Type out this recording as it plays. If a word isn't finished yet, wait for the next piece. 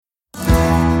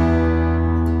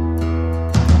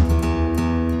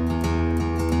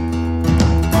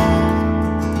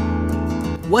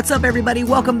What's up, everybody?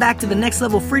 Welcome back to the Next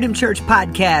Level Freedom Church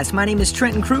podcast. My name is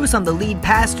Trenton Cruz. I'm the lead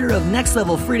pastor of Next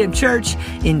Level Freedom Church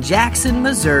in Jackson,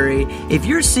 Missouri. If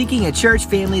you're seeking a church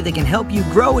family that can help you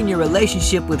grow in your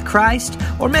relationship with Christ,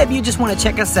 or maybe you just want to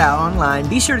check us out online,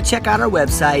 be sure to check out our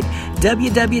website,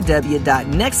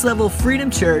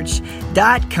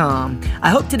 www.nextlevelfreedomchurch.com. I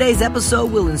hope today's episode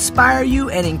will inspire you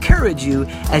and encourage you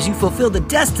as you fulfill the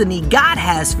destiny God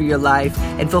has for your life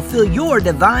and fulfill your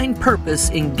divine purpose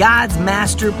in God's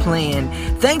master plan.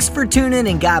 Thanks for tuning in,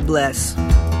 and God bless.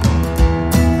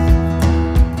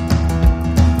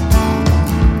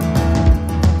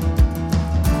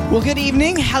 Well, good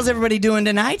evening. How's everybody doing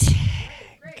tonight?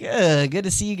 Good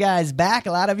to see you guys back.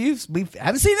 A lot of you we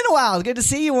haven't seen in a while. It's good to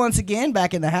see you once again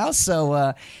back in the house.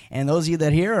 So, and those of you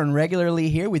that are regularly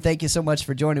here, we thank you so much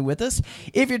for joining with us.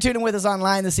 If you're tuning with us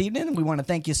online this evening, we want to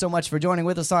thank you so much for joining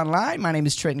with us online. My name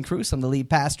is Trenton Cruz. I'm the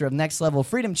lead pastor of Next Level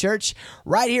Freedom Church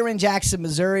right here in Jackson,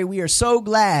 Missouri. We are so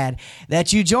glad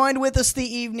that you joined with us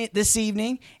this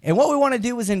evening. And what we want to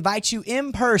do is invite you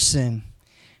in person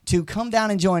to come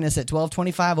down and join us at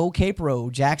 1225 Old Cape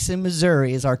Road, Jackson,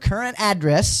 Missouri is our current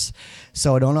address.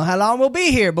 So I don't know how long we'll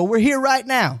be here, but we're here right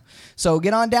now. So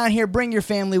get on down here, bring your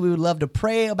family. We would love to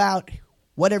pray about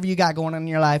whatever you got going on in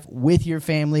your life with your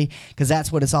family, because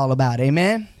that's what it's all about.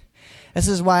 Amen? This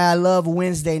is why I love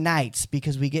Wednesday nights,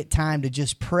 because we get time to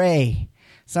just pray.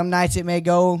 Some nights it may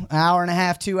go an hour and a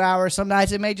half, 2 hours. Some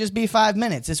nights it may just be 5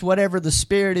 minutes. It's whatever the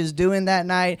Spirit is doing that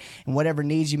night and whatever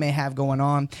needs you may have going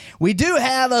on. We do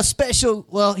have a special,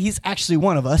 well, he's actually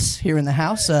one of us here in the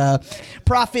house.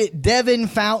 Prophet Devin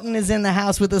Fountain is in the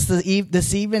house with us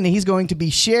this evening. And he's going to be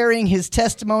sharing his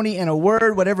testimony in a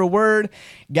word, whatever word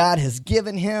God has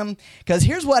given him. Because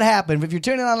here's what happened. If you're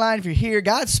tuning online, if you're here,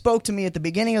 God spoke to me at the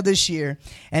beginning of this year.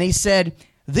 And he said,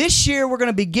 this year we're going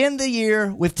to begin the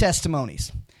year with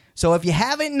testimonies. So if you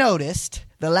haven't noticed,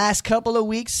 the last couple of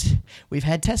weeks, we've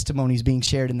had testimonies being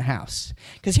shared in the house.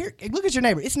 Because here, look at your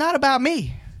neighbor. It's not about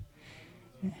me.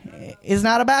 It's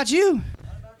not about you.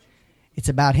 It's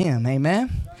about him. Amen?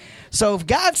 So if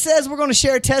God says we're going to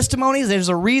share testimonies, there's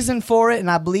a reason for it, and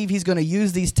I believe he's going to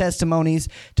use these testimonies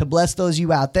to bless those of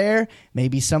you out there,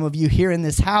 maybe some of you here in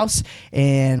this house,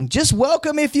 and just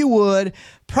welcome, if you would,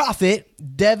 Prophet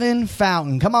Devin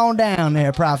Fountain. Come on down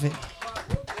there, Prophet.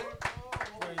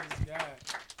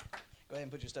 Go ahead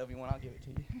and put your stuff you want. I'll give it to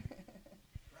you.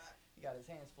 He got his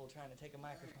hands full trying to take a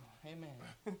microphone. Amen.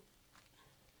 There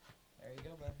you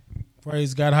go, buddy.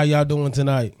 Praise God. How y'all doing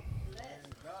tonight?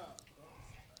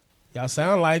 Y'all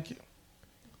sound like it.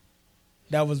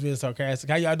 That was real sarcastic.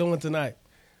 How y'all doing tonight?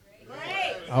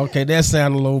 Great. Okay, that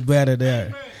sounded a little better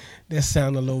there. That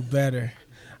sounded a little better.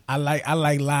 I like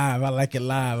live. I like it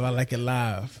live. I like it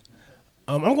live.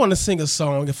 I'm going to sing a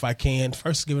song if I can.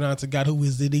 First, give it on to God, who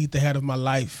is the head of my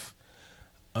life.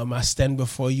 I stand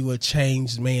before you a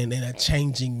changed man and a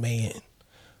changing man.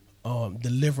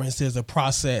 Deliverance is a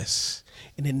process,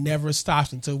 and it never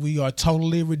stops until we are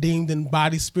totally redeemed in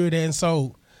body, spirit, and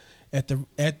soul at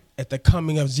the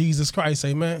coming of Jesus Christ.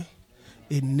 Amen.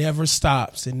 It never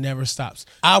stops. It never stops.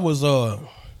 I was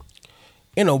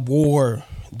in a war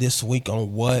this week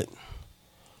on what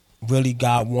really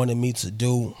God wanted me to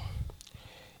do.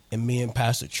 And me and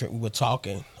Pastor Trent, we were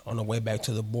talking on the way back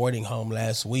to the boarding home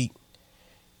last week.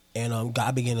 And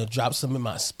God began to drop something in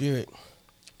my spirit.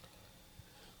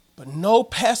 But no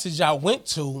passage I went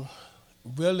to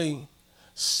really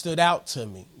stood out to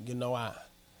me.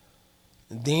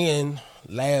 Then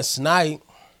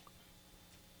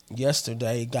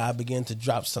yesterday, God began to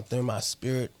drop something in my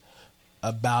spirit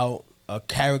about a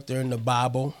character in the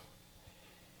Bible.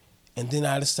 And then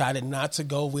I decided not to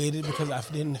go with it because I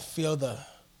didn't feel the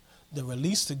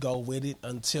release to go with it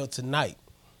until tonight.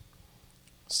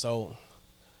 So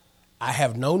I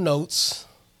have no notes.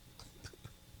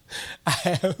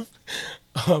 I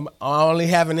only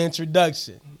have an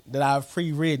introduction that I've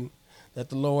pre-written that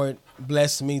the Lord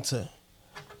blessed me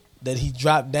that he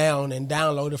dropped down and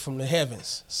downloaded from the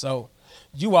heavens. So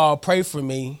you all pray for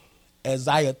me as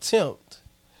I attempt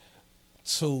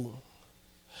to,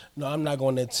 no, I'm not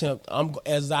going to attempt,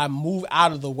 as I move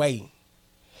out of the way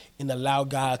and allow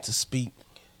God to speak.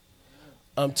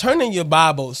 Turn in your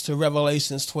Bibles to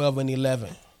Revelations 12 and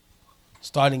 11,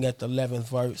 starting at the 11th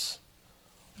verse.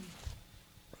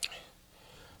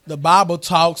 The Bible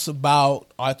talks about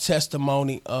our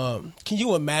testimony. Can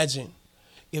you imagine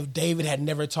if David had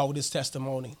never told his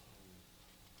testimony?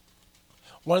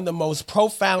 One of the most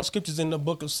profound scriptures in the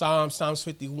book of Psalms, Psalms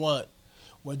 51,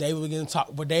 where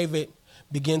David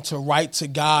began to write to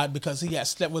God because he had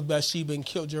slept with Bathsheba and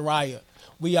killed Uriah.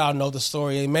 We all know the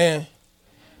story, amen.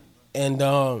 And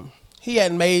he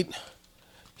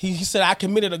he said, I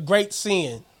committed a great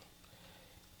sin.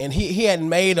 And he had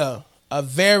made a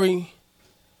very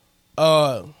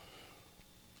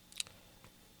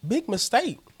big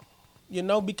mistake,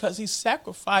 because he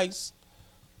sacrificed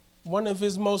one of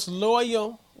his most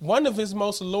loyal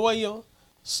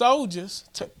soldiers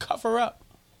to cover up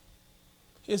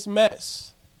his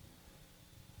mess.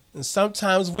 And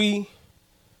sometimes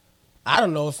I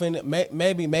don't know if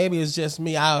maybe it's just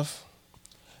me. I've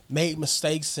made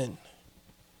mistakes and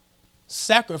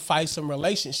sacrificed some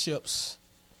relationships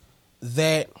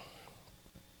that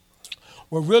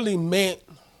were really meant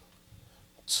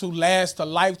to last a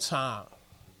lifetime,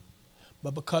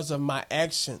 but because of my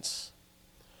actions,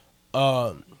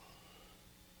 that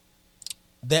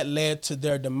led to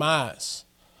their demise.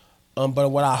 But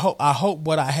what I hope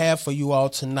what I have for you all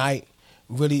tonight,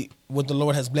 really what the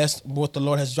Lord has blessed, what the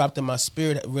Lord has dropped in my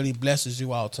spirit, really blesses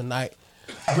you all tonight.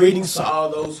 Greetings to all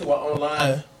those who are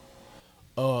online.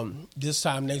 This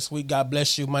time next week, God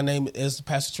bless you. My name is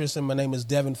Pastor Tristan. My name is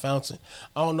Devin Fountain.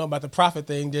 I don't know about the prophet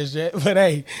thing just yet, but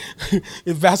hey,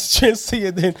 if Pastor Tristan see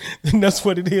it, then that's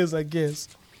what it is, I guess.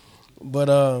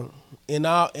 But in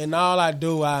all I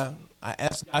do, I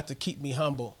ask God to keep me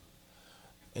humble.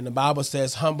 And the Bible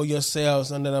says, humble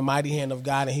yourselves under the mighty hand of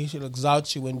God, and he should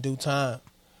exalt you in due time.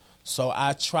 So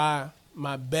I try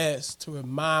my best to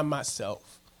remind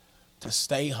myself to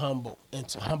stay humble and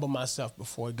to humble myself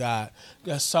before God.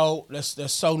 That's so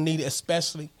needed,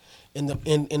 especially in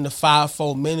the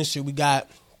fivefold ministry. We got,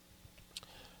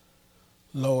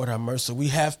 Lord have mercy, we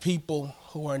have people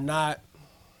who are not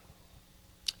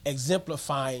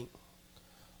exemplifying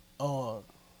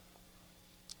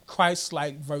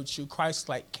Christ-like virtue,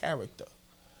 Christ-like character,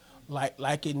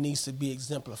 like it needs to be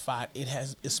exemplified. It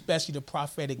has, especially the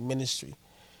prophetic ministry.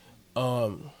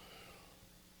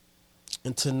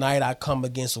 And tonight I come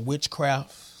against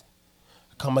witchcraft,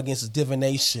 I come against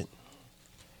divination,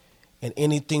 and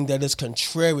anything that is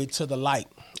contrary to the light.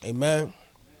 Amen.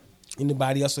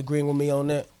 Anybody else agreeing with me on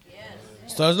that?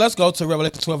 Yes. So let's go to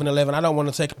Revelation 12 and 11. I don't want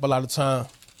to take up a lot of time.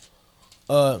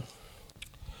 I'm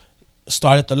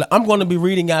going to be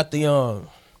reading out the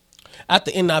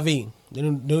NIV, the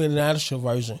New International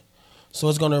Version. So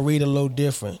it's going to read a little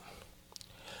different.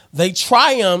 They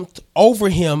triumphed over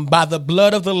him by the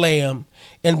blood of the Lamb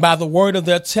and by the word of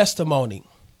their testimony.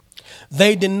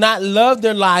 They did not love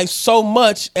their lives so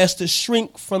much as to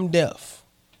shrink from death.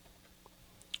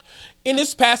 In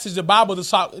this passage, the Bible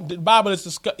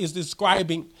is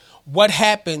describing what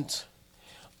happened.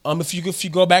 If you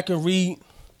go back and read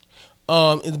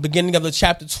in the beginning of the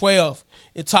chapter 12,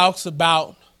 it talks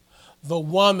about the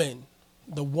woman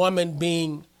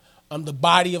being the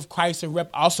body of Christ and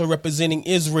also representing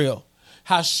Israel,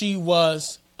 how she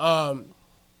was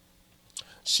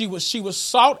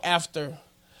sought after,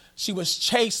 she was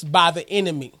chased by the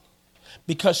enemy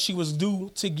because she was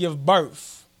due to give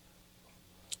birth.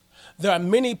 There are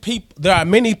many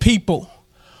people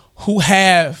who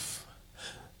have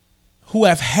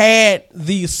had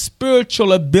the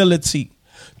spiritual ability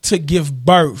to give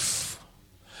birth,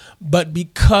 but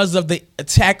because of the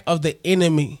attack of the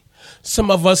enemy,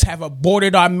 some of us have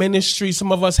aborted our ministry.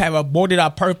 Some of us have aborted our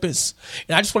purpose.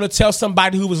 And I just want to tell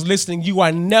somebody who was listening, you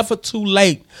are never too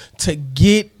late to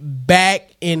get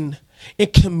back in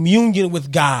communion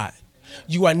with God.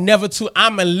 You are never too.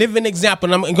 I'm a living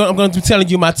example. And I'm going to be telling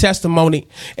you my testimony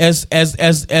as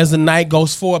the night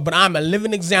goes forward. But I'm a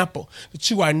living example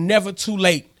that you are never too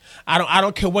late. I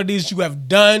don't care what it is you have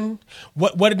done,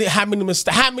 how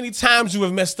many times you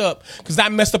have messed up. Because I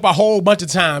messed up a whole bunch of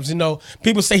times.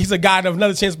 People say he's a God of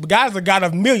another chance, but God is a God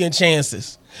of million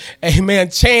chances.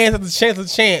 Amen. Chance after chance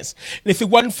after chance. And if it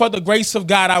wasn't for the grace of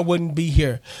God, I wouldn't be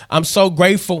here. I'm so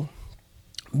grateful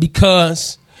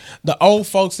because the old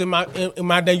folks in my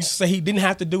day used to say he didn't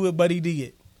have to do it, but he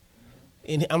did.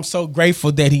 And I'm so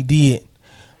grateful that he did.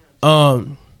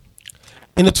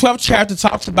 In the 12th chapter,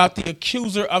 talks about the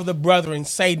accuser of the brethren,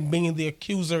 Satan being the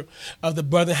accuser of the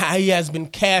brethren, how he has been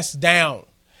cast down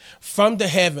from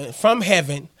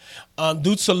heaven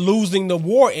due to losing the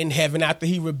war in heaven after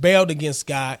he rebelled against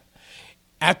God,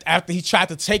 after he tried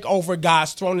to take over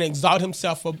God's throne and exalt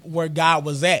himself where God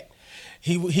was at.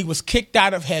 He was kicked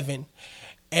out of heaven,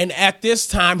 and at this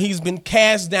time, he's been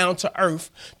cast down to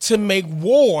earth to make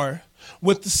war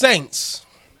with the saints.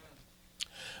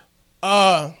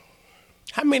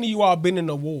 How many of you all been in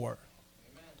a war?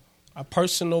 A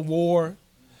personal war,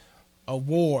 a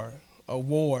war.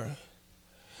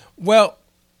 Well,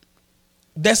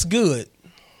 that's good.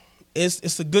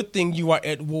 It's a good thing you are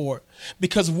at war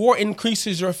because war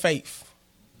increases your faith.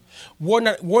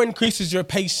 War increases your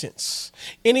patience.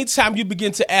 Anytime you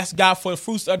begin to ask God for the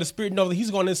fruits of the Spirit, know that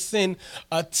he's going to send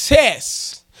a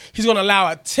test. He's going to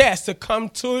allow a test to come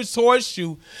towards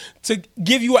you to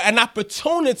give you an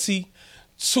opportunity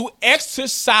to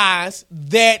exercise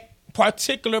that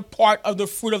particular part of the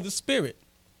fruit of the Spirit.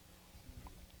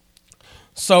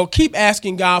 So keep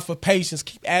asking God for patience.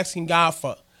 Keep asking God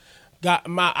for God.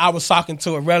 I was talking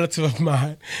to a relative of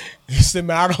mine. He said,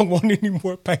 man, I don't want any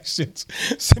more patience.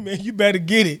 I said, man, you better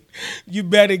get it. You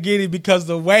better get it, because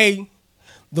the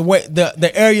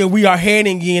area we are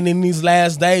heading in these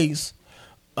last days,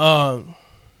 and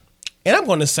I'm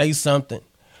going to say something,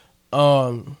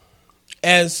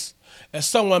 as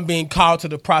someone being called to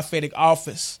the prophetic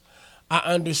office, I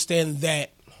understand that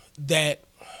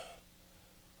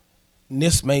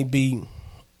this may be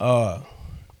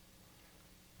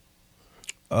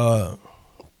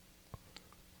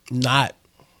not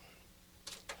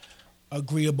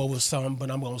agreeable with some, but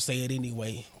I'm going to say it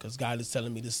anyway because God is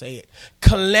telling me to say it.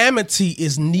 Calamity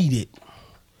is needed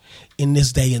in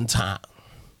this day and time.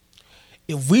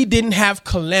 If we didn't have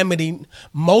calamity,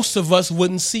 most of us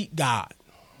wouldn't seek God.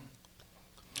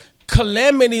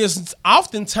 Calamity is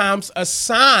oftentimes a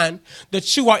sign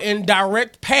that you are in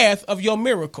direct path of your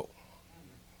miracle.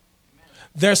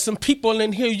 There's some people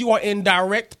in here, you are in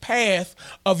direct path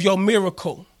of your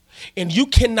miracle. And you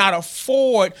cannot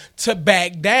afford to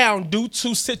back down due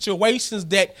to situations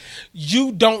that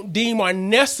you don't deem are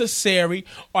necessary,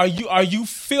 or you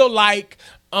feel like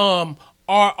are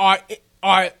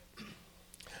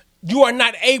you are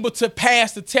not able to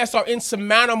pass the test, or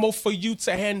insurmountable for you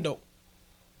to handle.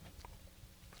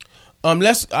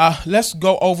 Let's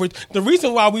go over it. The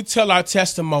reason why we tell our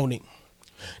testimony.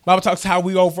 Bible talks how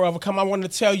we overcome. I want to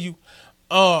tell you,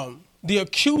 the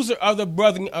accuser of the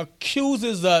brethren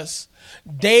accuses us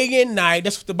day and night.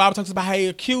 That's what the Bible talks about, how he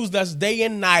accused us day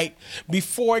and night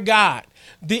before God.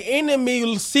 The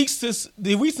enemy seeks this.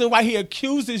 The reason why he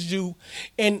accuses you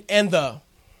and the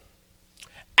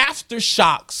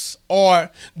aftershocks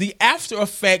or the after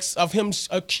effects of him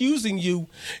accusing you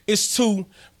is to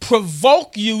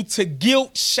provoke you to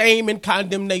guilt, shame, and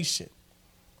condemnation.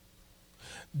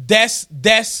 Those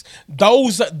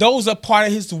are part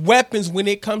of his weapons when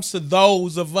it comes to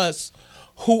those of us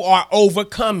who are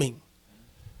overcoming.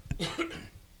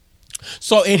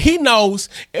 So, and he knows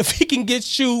if he can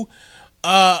get you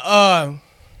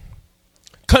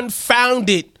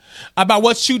confounded about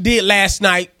what you did last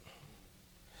night,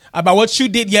 about what you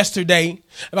did yesterday,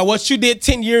 about what you did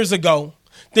 10 years ago,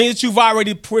 things that you've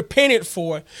already repented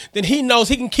for, then he knows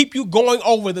he can keep you going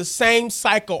over the same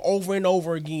cycle over and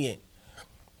over again.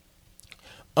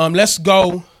 Let's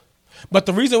go. But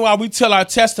the reason why we tell our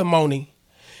testimony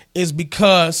is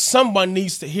because someone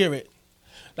needs to hear it.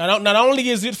 Not only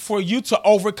is it for you to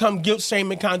overcome guilt,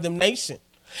 shame, and condemnation,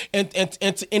 and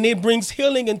it brings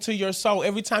healing into your soul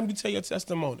every time you tell your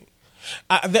testimony.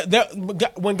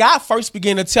 When God first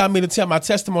began to tell me to tell my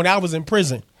testimony, I was in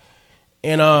prison.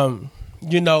 And, I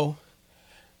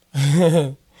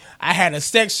had a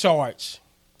sex charge.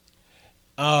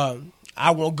 I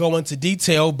won't go into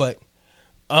detail, but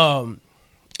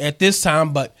at this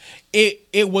time, but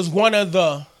it was one of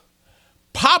the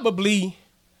probably,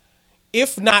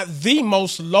 if not the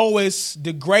most lowest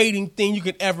degrading thing you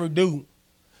could ever do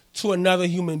to another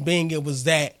human being. It was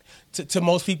that to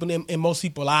most people in most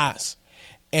people's eyes,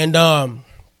 and to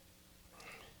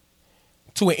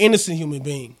an innocent human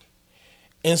being.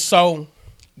 And so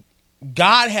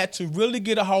God had to really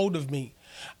get a hold of me.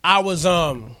 I was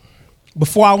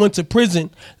before I went to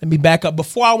prison, let me back up.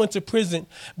 Before I went to prison,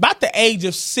 about the age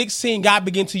of 16, God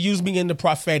began to use me in the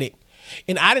prophetic.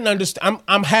 And I didn't understand.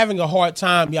 I'm having a hard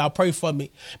time. Y'all pray for me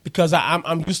because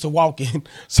I'm used to walking.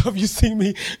 So if you see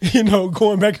me,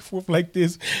 going back and forth like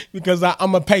this, because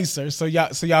I'm a pacer. So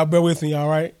y'all bear with me, all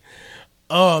right?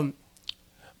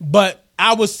 But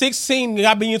I was 16.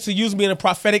 God began to use me in the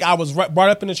prophetic. I was brought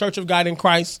up in the Church of God in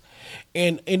Christ.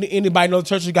 And anybody know the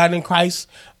Church of God in Christ?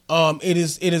 It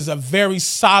is a very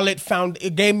solid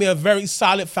it gave me a very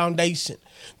solid foundation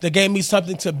that gave me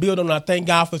something to build on. I thank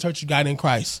God for the Church of God in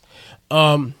Christ.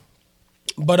 But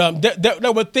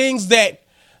there were things that,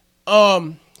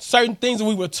 certain things that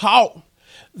we were taught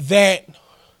that,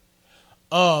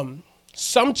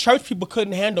 some church people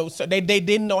couldn't handle. So they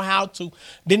didn't know how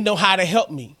to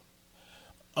help me.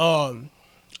 I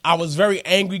was very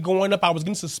angry growing up. I was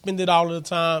getting suspended all of the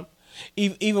time.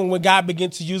 Even when God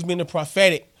began to use me in the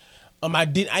prophetic,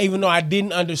 even though I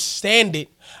didn't understand it,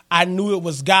 I knew it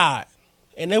was God.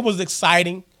 And it was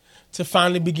exciting to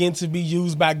finally begin to be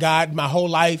used by God. My whole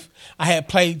life, I had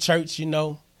played church,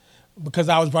 because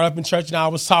I was brought up in church and I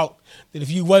was taught that if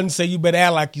you wasn't say, you better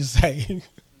act like you say.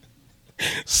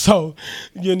 So,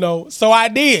 so I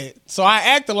did. So I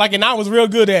acted like, and I was real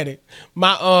good at it.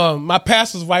 My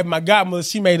pastor's wife, my godmother,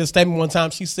 she made a statement one time.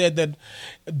 She said that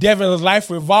Devin's life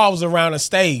revolves around a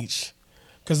stage,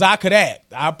 because I could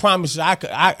act. I promise you, I could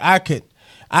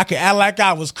act like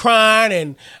I was crying,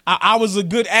 and I was a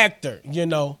good actor,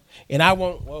 And I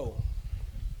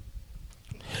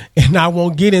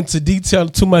won't get into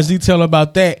too much detail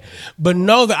about that. But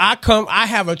know that I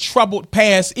have a troubled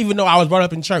past, even though I was brought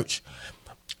up in church.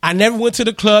 I never went to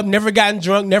the club, never gotten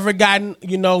drunk, never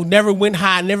went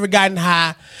high, never gotten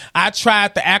high. I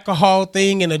tried the alcohol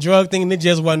thing and the drug thing, and it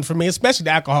just wasn't for me, especially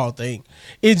the alcohol thing.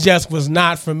 It just was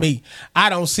not for me. I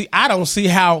don't see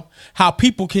how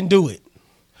people can do it,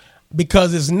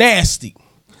 because it's nasty.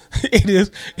 It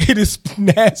is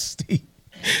nasty.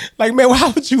 Like, man,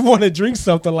 why would you want to drink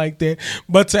something like that?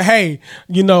 But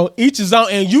each his own,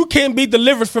 and you can be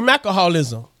delivered from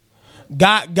alcoholism.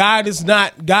 God is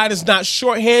not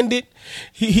shorthanded.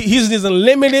 He isn't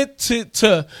limited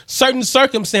to certain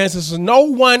circumstances. No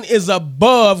one is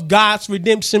above God's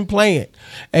redemption plan.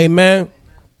 Amen.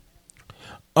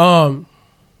 But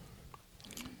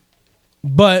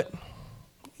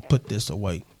put this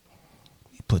away.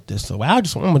 I'm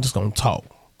just gonna talk.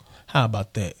 How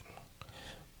about that?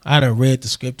 I done read the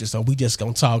scripture, so we just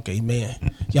gonna talk.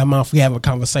 Amen. Y'all mind if we have a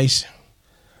conversation?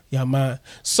 Y'all mind?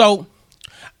 So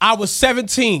I was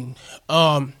 17.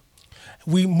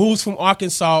 We moved from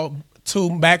Arkansas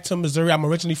back to Missouri. I'm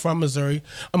originally from Missouri.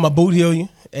 I'm a Boot Hillian.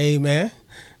 Amen.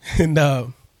 And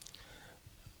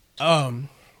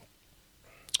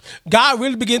God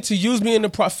really began to use me in the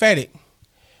prophetic.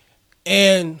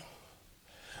 And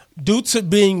due to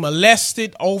being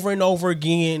molested over and over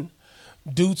again,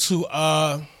 due to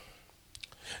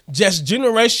just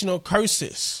generational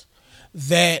curses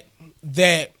that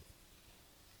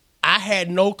I had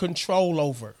no control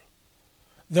over.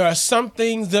 There are some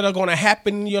things that are going to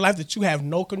happen in your life that you have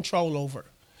no control over.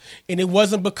 And it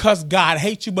wasn't because God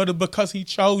hates you, but it's because he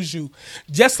chose you.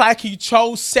 Just like he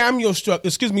chose Samson's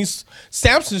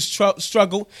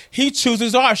struggle, he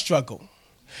chooses our struggle.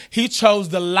 He chose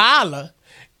Delilah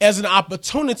as an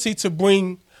opportunity to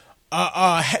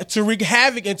to wreak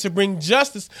havoc and to bring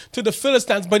justice to the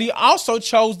Philistines, but he also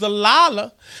chose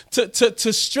Delilah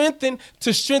to strengthen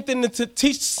and to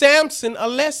teach Samson a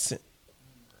lesson.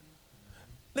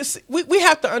 Listen, we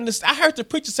have to understand. I heard the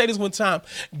preacher say this one time: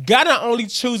 God not only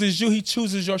chooses you, he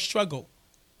chooses your struggle.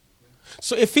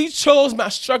 So if he chose my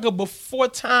struggle before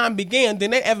time began,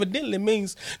 then that evidently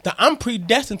means that I'm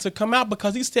predestined to come out,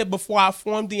 because he said, before I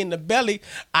formed thee in the belly,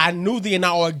 I knew thee and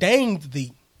I ordained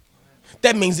thee.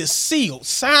 That means it's sealed,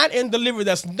 signed, and delivered.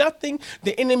 There's nothing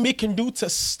the enemy can do to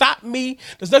stop me.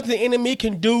 There's nothing the enemy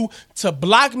can do to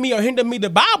block me or hinder me. The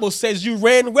Bible says you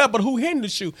ran well, but who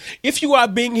hinders you? If you are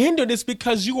being hindered, it's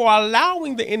because you are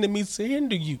allowing the enemy to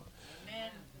hinder you.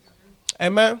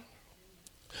 Amen.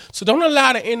 So don't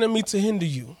allow the enemy to hinder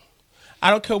you. I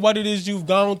don't care what it is you've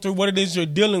gone through, what it is you're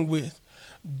dealing with.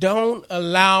 Don't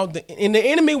allow and the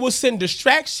enemy will send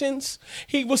distractions.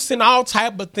 He will send all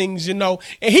type of things, and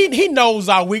he knows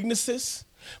our weaknesses.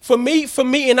 For me,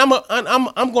 and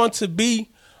I'm going to be,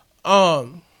 for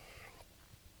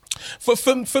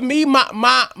me,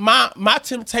 my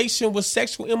temptation was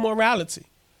sexual immorality,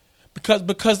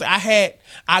 because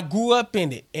I grew up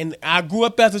in it, and I grew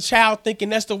up as a child thinking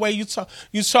that's the way you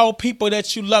told people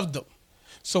that you loved them.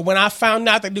 So when I found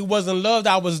out that it wasn't loved,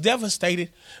 I was devastated.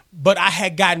 But I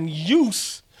had gotten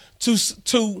used to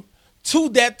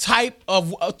that type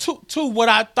of to what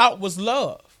I thought was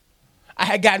love. I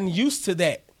had gotten used to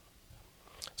that.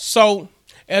 So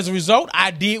as a result, I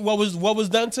did what was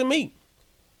done to me.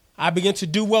 I began to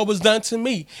do what was done to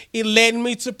me. It led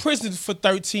me to prison for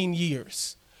 13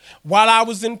 years. While I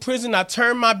was in prison, I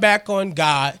turned my back on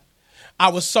God. I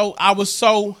was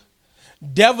so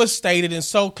devastated and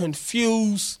so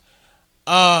confused.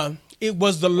 It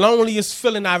was the loneliest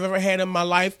feeling I've ever had in my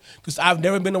life, because I've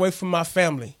never been away from my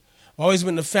family. I've always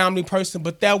been a family person,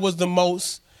 but that was the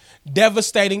most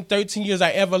devastating 13 years I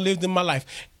ever lived in my life.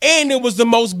 And it was the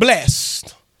most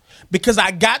blessed, because I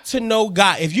got to know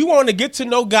God. If you want to get to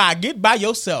know God, get by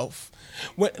yourself.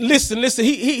 Listen,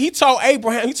 he told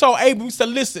Abraham, he said,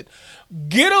 listen,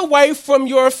 get away from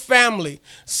your family.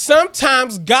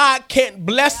 Sometimes God can't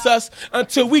bless us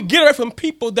until we get away from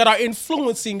people that are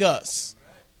influencing us.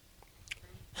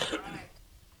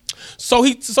 So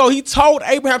he told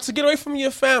Abraham to get away from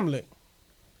your family.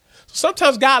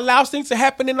 Sometimes God allows things to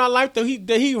happen in our life that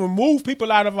he remove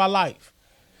people out of our life.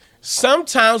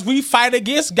 Sometimes we fight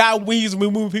against God when he's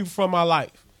removing people from our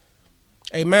life.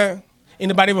 Amen.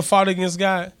 Anybody ever fought against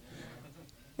God?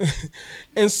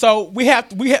 And so we have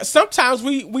sometimes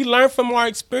we learn from our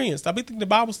experience. I think the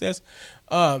Bible says,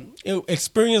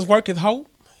 experience worketh hope,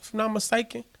 if I'm not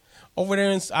mistaken. Over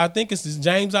there, I think it's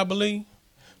James, I believe,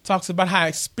 talks about how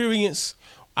experience,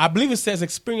 I believe it says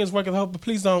experience worketh hope, but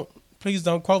please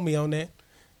don't quote me on that.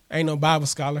 I ain't no Bible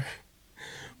scholar.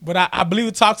 But I believe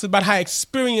it talks about how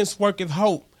experience worketh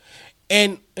hope.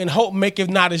 And hope maketh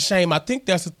not ashamed. I think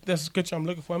that's the scripture I'm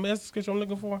looking for. I mean, that's the scripture I'm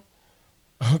looking for.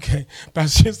 Okay.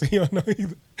 Pastor Chester, you don't know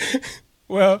either.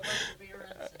 Well,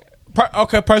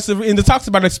 perseverance. And it talks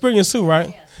about experience too, right?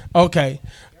 Yes. Okay.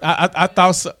 I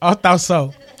thought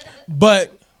so.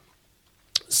 But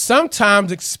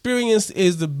sometimes experience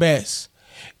is the best.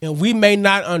 And we may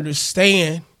not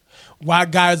understand why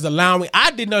God is allowing. I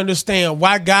didn't understand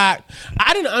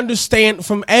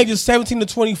from ages 17 to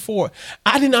 24.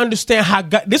 I didn't understand how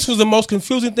God, this was the most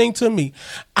confusing thing to me.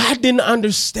 I didn't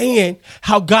understand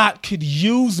how God could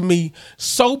use me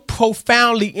so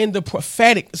profoundly in the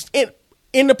prophetic,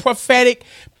 in the prophetic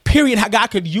period, how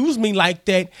God could use me like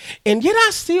that. And yet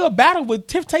I still battle with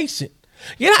temptation.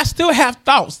 Yet I still have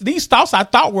thoughts. These thoughts I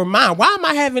thought were mine. Why am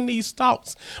I having these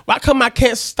thoughts? Why come I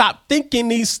can't stop thinking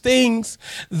these things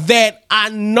that I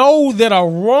know that are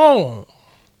wrong?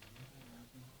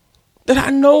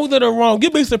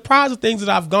 You'd be surprised at things that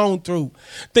I've gone through.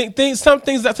 Some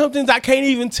things I can't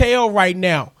even tell right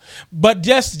now. But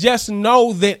just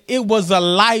know that it was a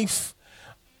life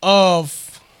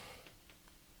of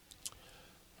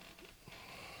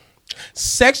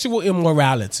sexual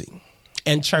immorality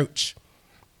and church.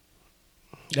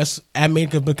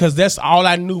 Because that's all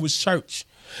I knew was church.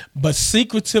 But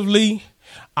secretively,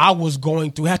 I was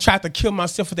going through. I tried to kill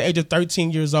myself at the age of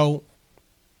 13 years old.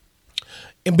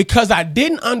 And because I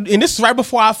didn't, and this is right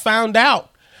before I found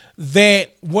out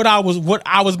that what I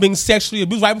was being sexually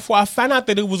abused, right before I found out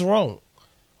that it was wrong.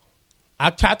 I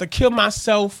tried to kill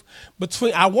myself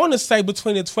between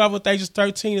the 12 and ages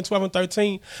 13 and 12 and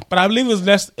 13, but I believe it was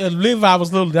less. I believe I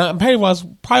was a little down. Probably was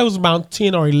about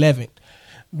 10 or 11.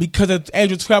 Because at the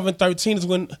age of 12 and 13 is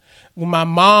when my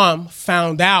mom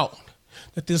found out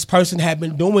that this person had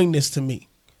been doing this to me.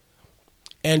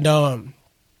 And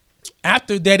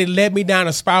after that, it led me down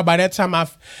a spiral. By that time, I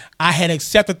had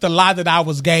accepted the lie that I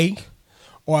was gay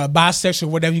or a bisexual,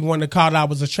 whatever you want to call it. I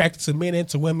was attracted to men and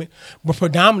to women, but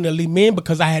predominantly men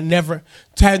because I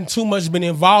hadn't too much been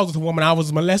involved with a woman. I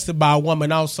was molested by a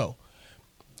woman also.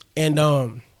 And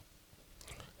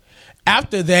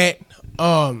after that,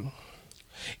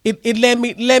 It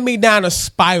led me down a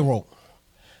spiral.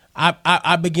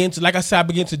 I began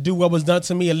to do what was done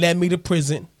to me. It led me to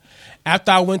prison.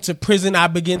 After I went to prison, I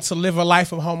began to live a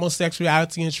life of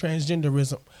homosexuality and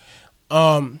transgenderism.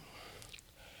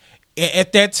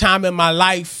 At that time in my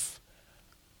life,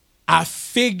 I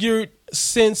figured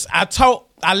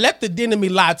I let the enemy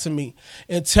lie to me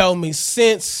and tell me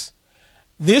since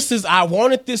I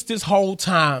wanted this whole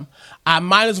time, I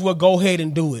might as well go ahead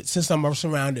and do it since I'm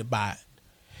surrounded by it.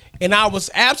 And I was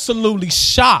absolutely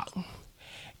shocked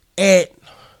at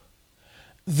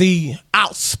the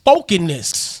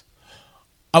outspokenness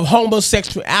of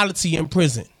homosexuality in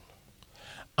prison.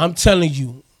 I'm telling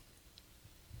you,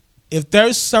 if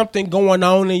there's something going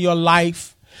on in your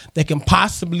life that can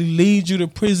possibly lead you to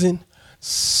prison,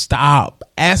 stop.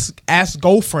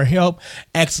 Go for help.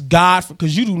 Ask God,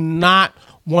 because you do not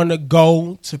want to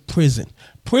go to prison.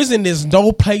 Prison is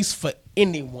no place for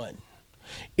anyone.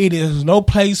 It is no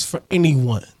place for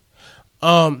anyone.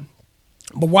 But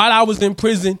while I was in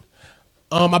prison,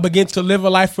 I began to live a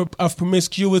life of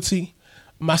promiscuity.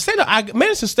 I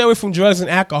managed to stay away from drugs and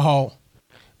alcohol,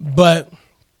 but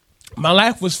my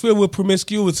life was filled with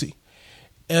promiscuity.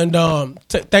 And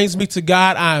thanks be to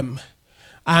God,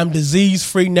 I'm disease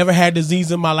free. Never had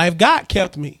disease in my life. God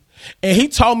kept me, and He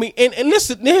told me. And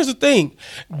listen, here's the thing: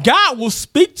 God will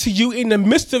speak to you in the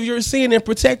midst of your sin and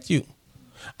protect you.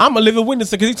 I'm a living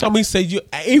witness because He told me, He said,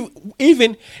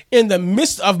 even in the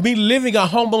midst of me living a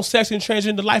homosexual and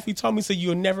transgender life, He told me, He said,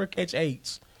 you'll never catch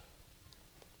AIDS.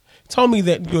 He told me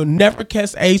that you'll never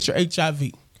catch AIDS or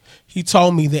HIV. He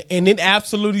told me that, and it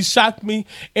absolutely shocked me,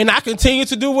 and I continued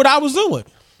to do what I was doing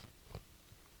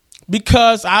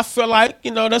because I feel like,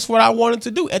 that's what I wanted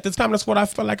to do. At the time, that's what I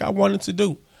felt like I wanted to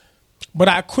do. But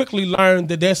I quickly learned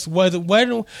that that's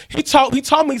wasn't. He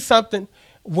told me something.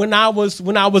 When I was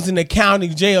in the county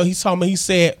jail, he told me, he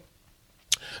said,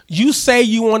 you say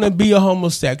you want to be a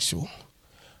homosexual.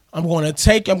 I'm going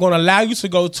to allow you to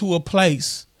go to a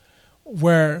place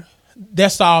where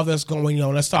that's all that's going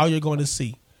on. That's all you're going to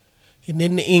see. And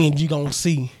in the end, you're going to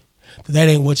see that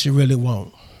ain't what you really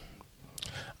want.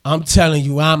 I'm telling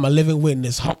you, I'm a living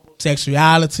witness.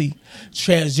 Homosexuality,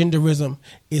 transgenderism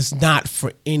is not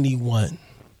for anyone.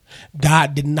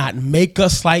 God did not make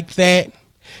us like that.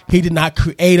 He did not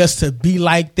create us to be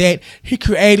like that. He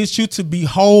created you to be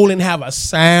whole and have a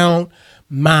sound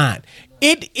mind.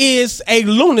 It is a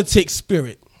lunatic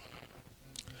spirit.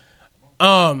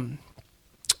 I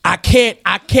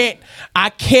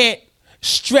can't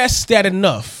stress that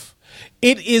enough.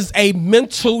 It is a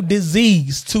mental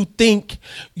disease to think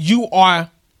you are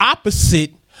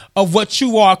opposite of what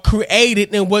you are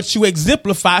created and what you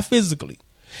exemplify physically.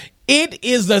 It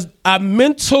is a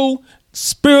mental,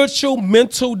 spiritual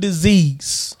mental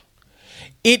disease.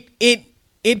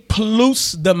 It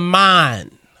pollutes the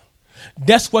mind.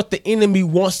 That's what the enemy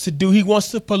wants to do. He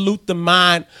wants to pollute the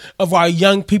mind of our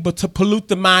young people, to pollute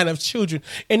the mind of children.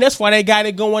 And that's why they got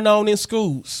it going on in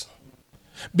schools.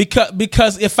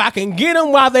 Because if I can get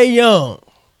them while they're young,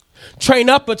 train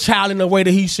up a child in the way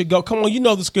that he should go. Come on, you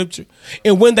know the scripture.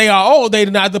 And when they are old, they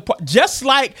not depart. Just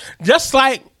like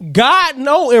God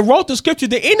know and wrote the scripture,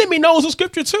 the enemy knows the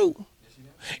scripture too.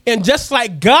 And just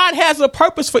like God has a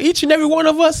purpose for each and every one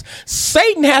of us,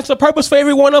 Satan has a purpose for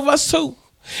every one of us too.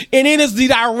 And it is the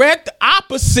direct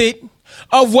opposite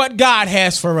of what God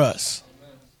has for us.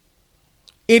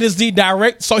 It is the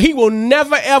direct, so he will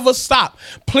never, ever stop.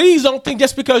 Please don't think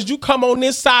just because you come on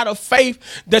this side of faith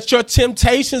that your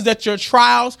temptations, that your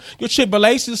trials, your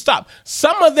tribulations stop.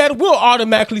 Some of that will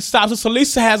automatically stop. So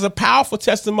Lisa has a powerful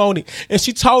testimony, and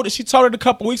she told it a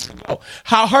couple weeks ago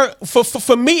how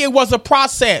for me it was a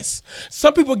process.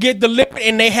 Some people get delivered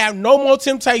and they have no more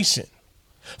temptation.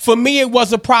 For me, it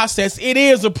was a process. It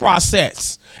is a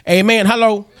process. Amen.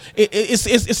 Hello.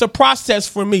 It's a process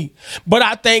for me. But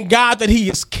I thank God that he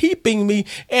is keeping me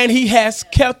and he has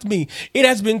kept me. It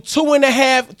has been 2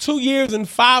 years and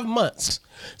 5 months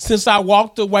since I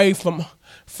walked away from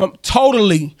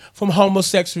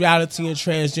homosexuality and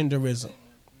transgenderism.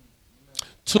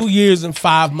 2 years and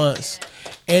 5 months.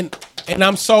 And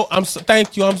I'm so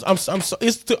thank you. I'm so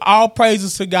it's to all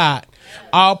praises to God.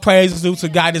 All praises due to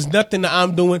God. There's nothing that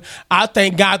I'm doing. I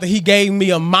thank God that he gave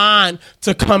me a mind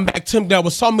to come back to him. There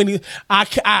was so many. I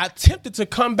attempted to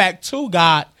come back to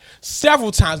God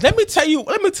several times. Let me tell you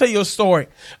a story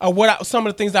of some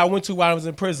of the things I went to while I was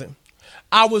in prison.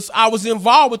 I was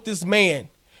involved with this man,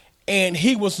 and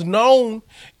he was known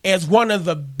as one of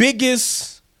the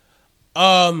biggest.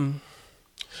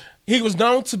 He was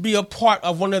known to be a part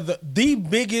of one of the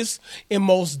biggest and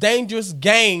most dangerous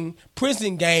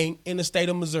prison gang in the state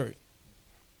of Missouri.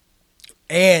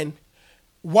 And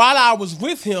while I was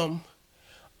with him,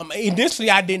 initially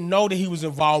I didn't know that he was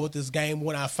involved with this gang.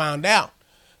 When I found out,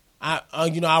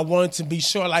 I wanted to be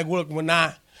sure, like, look, when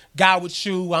I got with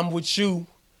you, I'm with you,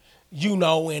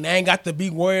 and I ain't got to be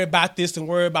worried about this and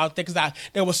worried about that. Because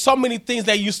there were so many things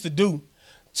they used to do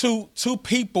to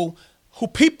people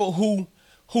who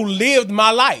lived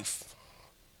my life.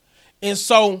 And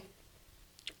so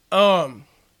I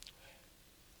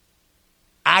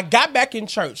got back in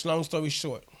church, long story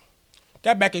short.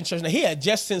 Got back in church. Now, he had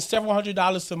just sent several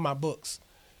 $100s to my books.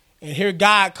 And here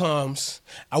God comes.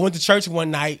 I went to church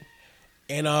one night,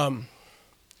 and on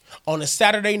a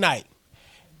Saturday night.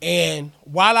 And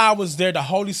while I was there, the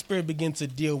Holy Spirit began to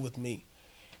deal with me.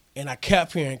 And I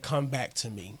kept hearing, come back to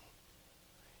me.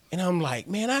 And I'm like,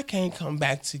 man, I can't come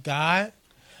back to God.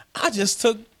 I just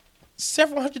took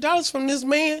several $100s from this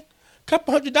man, a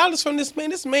couple $100s from this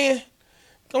man. This man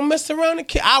gonna mess around and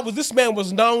kill. This man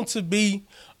was known to be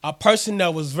a person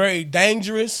that was very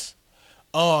dangerous.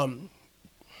 I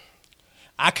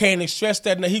can't stress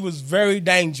that. He was very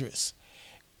dangerous,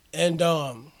 and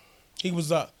he was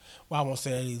I won't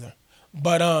say that either.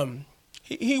 But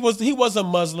he was a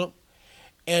Muslim,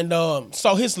 and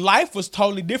so his life was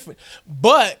totally different.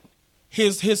 But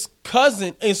his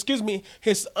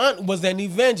aunt was an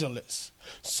evangelist.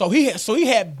 So he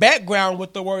had background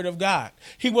with the word of God.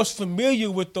 He was familiar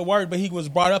with the word, but he was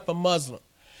brought up a Muslim.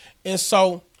 And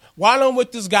so while I'm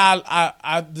with this guy,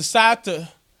 I decide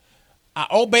I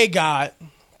obey God,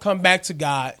 come back to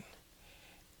God.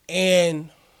 And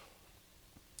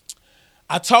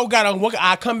I told God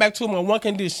I come back to him on one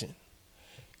condition.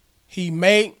 He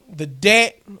made the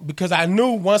debt, because I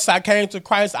knew once I came to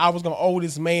Christ, I was going to owe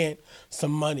this man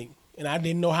some money. And I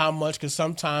didn't know how much, because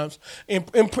sometimes in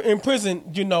prison,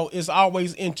 it's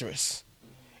always interest.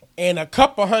 And a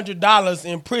couple $100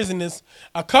 in prison is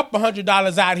a couple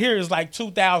 $100 out here is like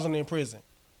 $2,000 in prison.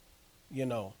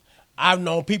 I've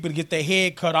known people to get their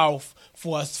head cut off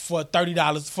for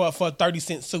 $30 for a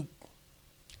 30-cent soup.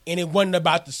 And it wasn't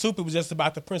about the soup. It was just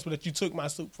about the principle that you took my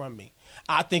soup from me.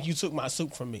 I think you took my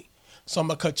soup from me. so I'm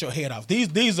gonna cut your head off.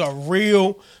 These are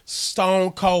real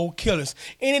stone cold killers,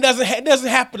 and it doesn't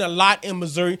happen a lot in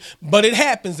Missouri, but it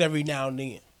happens every now and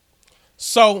then.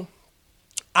 So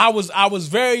I was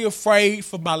very afraid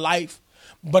for my life,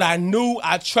 but I knew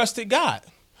I trusted God.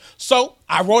 So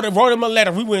I wrote him a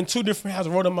letter. We were in 2 different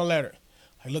houses. I wrote him a letter.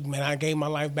 Like, look, man, I gave my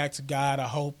life back to God. I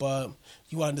hope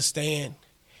you understand.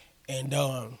 And,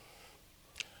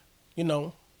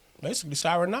 basically,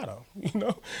 Sayonara,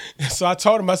 So I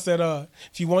told him, I said,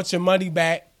 if you want your money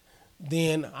back,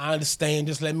 then I understand.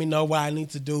 Just let me know what I need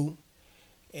to do,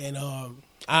 and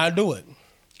I'll do it.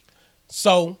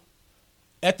 So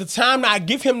at the time I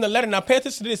give him the letter, now pay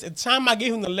attention to this. At the time I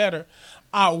give him the letter,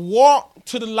 I walked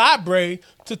to the library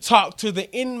to talk to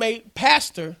the inmate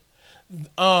pastor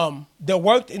that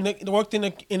worked in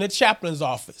the chaplain's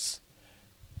office.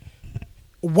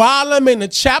 While I'm in the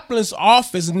chaplain's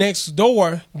office next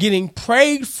door getting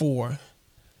prayed for,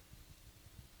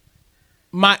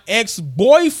 my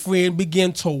ex-boyfriend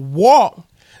began to walk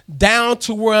down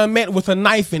to where I'm at with a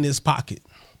knife in his pocket.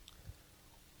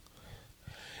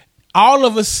 All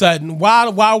of a sudden,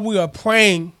 while we are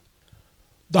praying,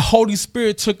 the Holy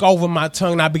Spirit took over my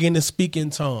tongue and I began to speak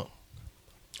in tongue.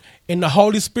 And the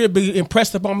Holy Spirit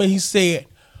impressed upon me. He said,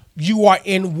 you are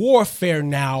in warfare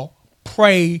now.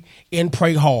 Pray and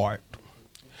pray hard.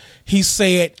 He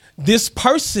said, this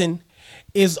person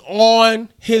is on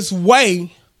his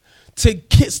way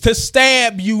to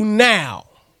stab you now.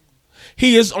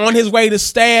 He is on his way to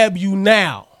stab you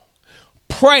now.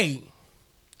 Pray.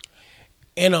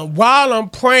 And while I'm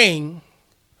praying,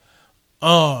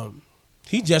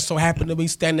 he just so happened to be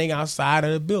standing outside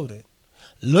of the building,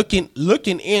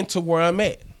 looking into where I'm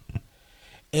at.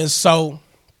 And so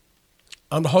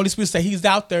the Holy Spirit said, he's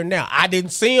out there now. I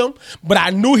didn't see him, but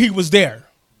I knew he was there.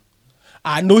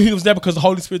 I knew he was there because the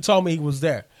Holy Spirit told me he was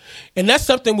there. And that's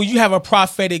something when you have a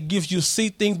prophetic gift, you see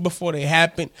things before they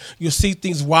happen. You see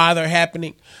things while they're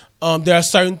happening. There are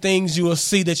certain things you will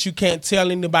see that you can't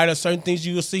tell anybody. There are certain things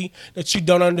you will see that you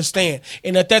don't understand.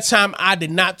 And at that time, I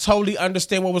did not totally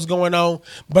understand what was going on,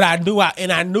 but I knew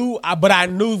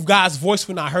God's voice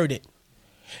when I heard it.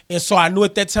 And so I knew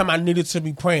at that time I needed to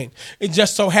be praying. It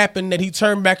just so happened that he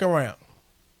turned back around.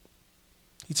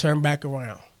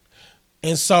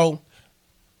 And so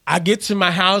I get to my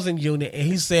housing unit and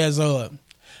he says, I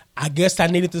guess I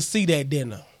needed to see that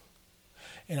dinner.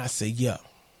 And I said, yeah.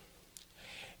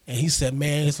 And he said,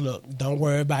 man, look, don't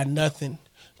worry about nothing.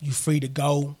 You free to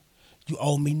go. You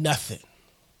owe me nothing.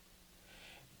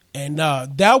 And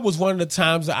that was one of the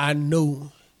times that I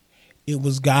knew it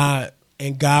was God,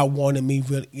 and God wanted me,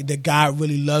 that God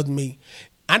really loved me.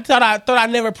 I thought I'd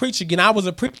never preach again. I was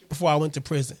a preacher before I went to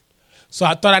prison. So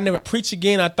I thought I'd never preach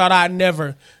again. I thought I'd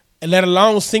never, let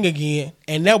alone sing again.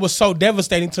 And that was so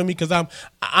devastating to me because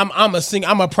I'm a singer.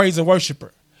 I'm a praise and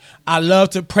worshiper. I love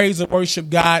to praise and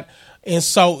worship God. And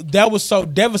so that was so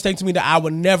devastating to me that I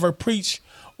would never preach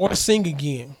or sing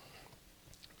again.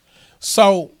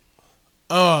 So,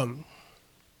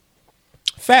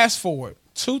 fast forward,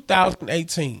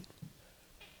 2018.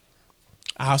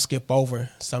 I'll skip over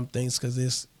some things because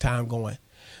it's time going.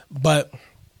 But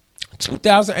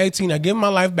 2018, I gave my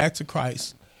life back to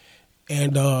Christ.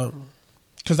 And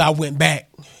because I went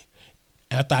back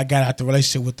after I got out the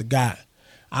relationship with the guy.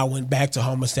 I went back to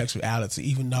homosexuality,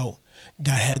 even though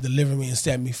God had delivered me and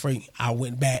set me free. I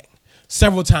went back.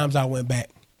 Several times I went back.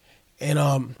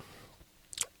 And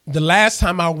the last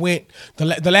time I went,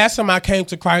 the last time I came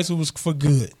to Christ, it was for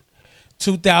good.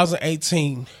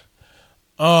 2018.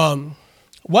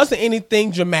 Wasn't anything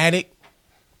dramatic.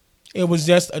 It was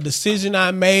just a decision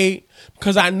I made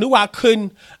because I knew I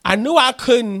couldn't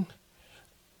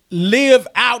live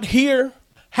out here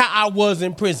how I was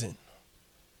in prison.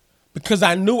 Because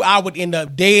I knew I would end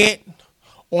up dead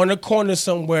on a corner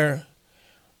somewhere,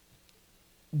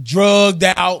 drugged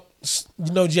out,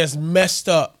 just messed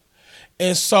up.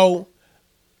 And so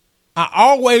I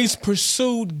always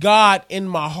pursued God in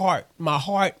my heart.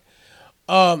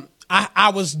 I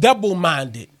was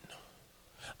double-minded.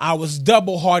 I was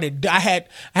double-hearted. I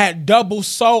had double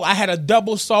soul. I had a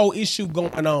double soul issue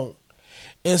going on.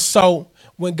 And so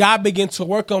when God began to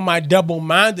work on my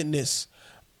double-mindedness,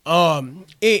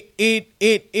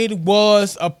 it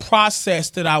was a process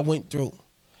that I went through.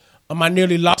 I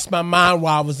nearly lost my mind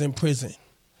while I was in prison.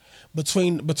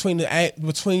 Between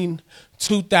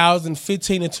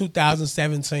 2015 and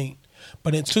 2017.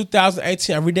 But in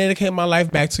 2018, I rededicated my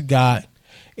life back to God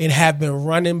and have been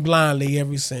running blindly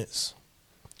ever since.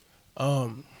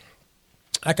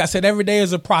 Like I said, every day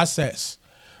is a process.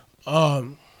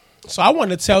 So I want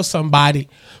to tell somebody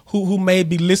who may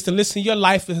be listening, listen, your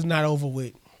life is not over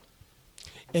with.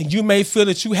 and you may feel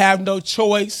that you have no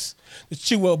choice,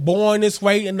 that you were born this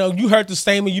way, and you heard the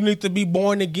statement, you need to be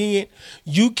born again.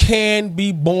 You can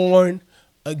be born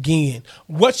again.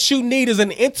 What you need is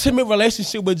an intimate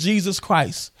relationship with Jesus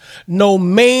Christ. No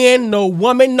man, no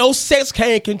woman, no sex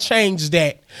can change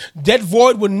that. That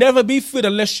void will never be filled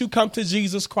unless you come to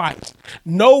Jesus Christ.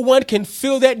 No one can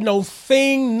fill that. No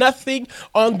thing, nothing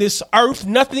on this earth,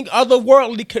 nothing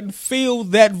otherworldly can fill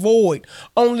that void.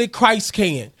 Only Christ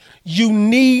can. You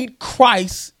need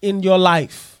Christ in your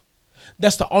life.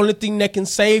 That's the only thing that can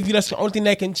save you. That's the only thing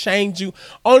that can change you.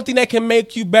 Only thing that can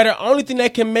make you better. Only thing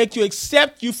that can make you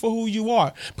accept you for who you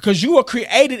are. Because you are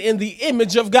created in the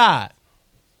image of God.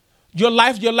 Your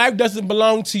life doesn't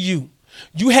belong to you.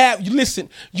 You have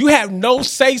no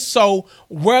say-so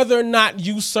whether or not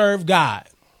you serve God.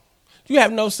 You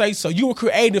have no say-so. You were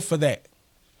created for that.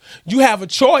 You have a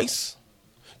choice.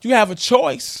 You have a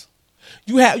choice.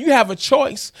 You have a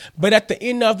choice. But at the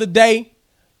end of the day,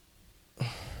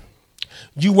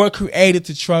 you were created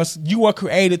to trust. You were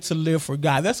created to live for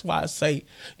God. That's why I say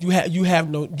you have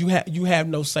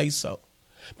no say so,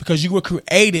 because you were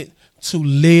created to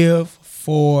live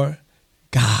for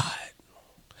God.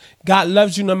 God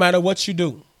loves you no matter what you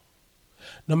do,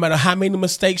 no matter how many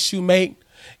mistakes you make.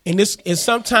 And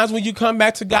sometimes when you come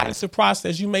back to God, it's a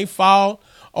process. You may fall.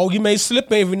 Oh, you may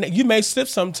slip you may slip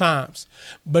sometimes,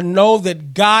 but know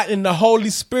that God and the Holy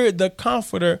Spirit, the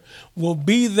Comforter, will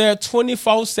be there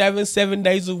 24/7, 7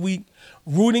 days a week,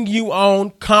 rooting you on,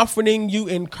 comforting you,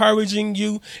 encouraging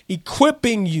you,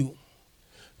 equipping you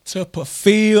to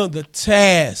fulfill the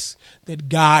task that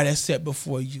God has set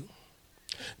before you.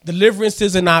 Deliverance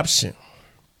is an option.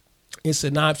 It's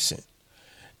an option.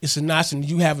 It's an option.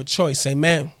 You have a choice.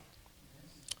 Amen.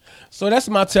 So that's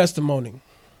my testimony.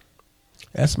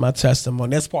 That's my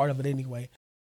testimony. That's part of it anyway.